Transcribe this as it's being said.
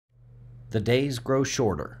The days grow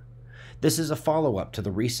shorter. This is a follow-up to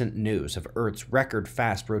the recent news of Earth's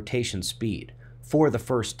record-fast rotation speed. For the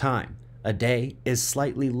first time, a day is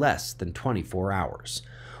slightly less than 24 hours.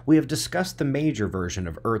 We have discussed the major version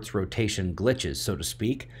of Earth's rotation glitches, so to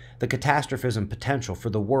speak, the catastrophism potential for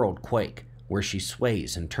the world quake, where she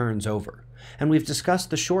sways and turns over. And we've discussed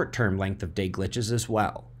the short-term length of day glitches as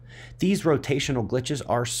well. These rotational glitches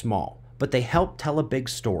are small, but they help tell a big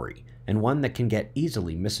story, and one that can get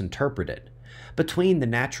easily misinterpreted. Between the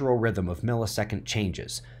natural rhythm of millisecond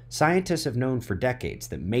changes, scientists have known for decades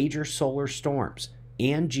that major solar storms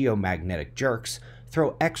and geomagnetic jerks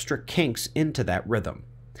throw extra kinks into that rhythm.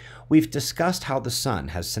 We've discussed how the sun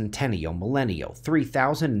has centennial, millennial,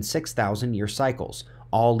 3,000 and 6,000 year cycles,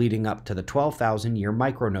 all leading up to the 12,000 year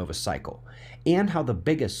micronova cycle, and how the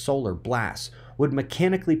biggest solar blasts would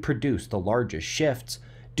mechanically produce the largest shifts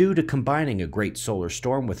due to combining a great solar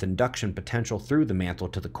storm with induction potential through the mantle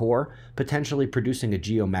to the core, potentially producing a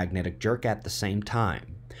geomagnetic jerk at the same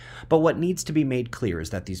time. But what needs to be made clear is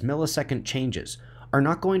that these millisecond changes are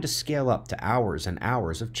not going to scale up to hours and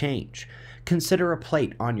hours of change. Consider a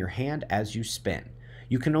plate on your hand as you spin.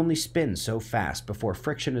 You can only spin so fast before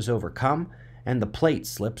friction is overcome and the plate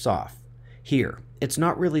slips off. Here, it's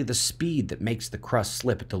not really the speed that makes the crust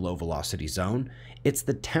slip at the low velocity zone, it's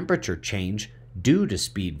the temperature change due to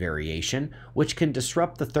speed variation, which can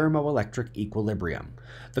disrupt the thermoelectric equilibrium.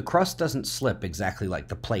 The crust doesn't slip exactly like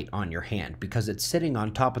the plate on your hand because it's sitting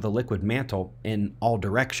on top of the liquid mantle in all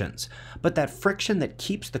directions, but that friction that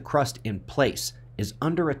keeps the crust in place is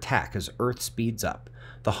under attack as Earth speeds up.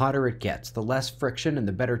 The hotter it gets, the less friction and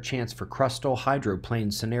the better chance for crustal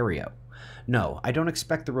hydroplane scenario. No, I don't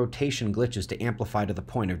expect the rotation glitches to amplify to the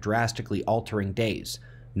point of drastically altering days,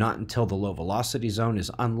 not until the low velocity zone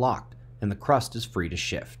is unlocked and the crust is free to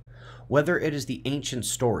shift. Whether it is the ancient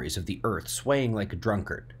stories of the Earth swaying like a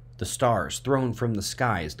drunkard, the stars thrown from the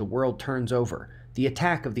sky as the world turns over, the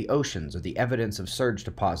attack of the oceans, or the evidence of surge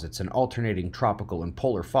deposits and alternating tropical and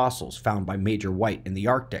polar fossils found by Major White in the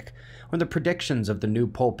Arctic, or the predictions of the new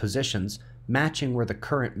pole positions matching where the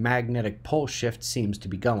current magnetic pole shift seems to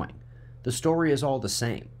be going, the story is all the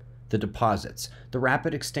same. The deposits, the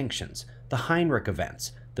rapid extinctions, the Heinrich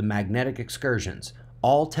events, the magnetic excursions,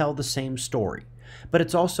 all tell the same story, but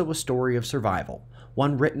it's also a story of survival,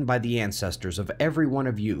 one written by the ancestors of every one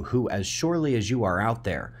of you who, as surely as you are out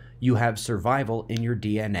there, you have survival in your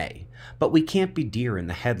DNA. But we can't be deer in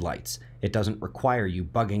the headlights. It doesn't require you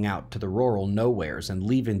bugging out to the rural nowheres and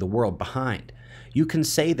leaving the world behind. You can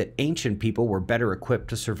say that ancient people were better equipped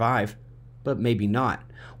to survive, but maybe not.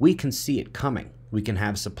 We can see it coming. We can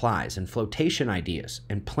have supplies and flotation ideas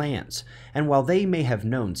and plans, and while they may have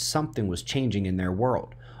known something was changing in their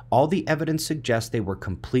world, all the evidence suggests they were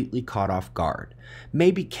completely caught off guard.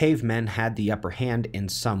 Maybe cavemen had the upper hand in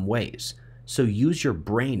some ways, so use your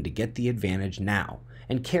brain to get the advantage now,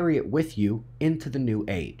 and carry it with you into the new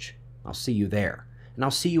age. I'll see you there, and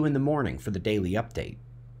I'll see you in the morning for the daily update.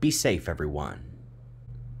 Be safe, everyone.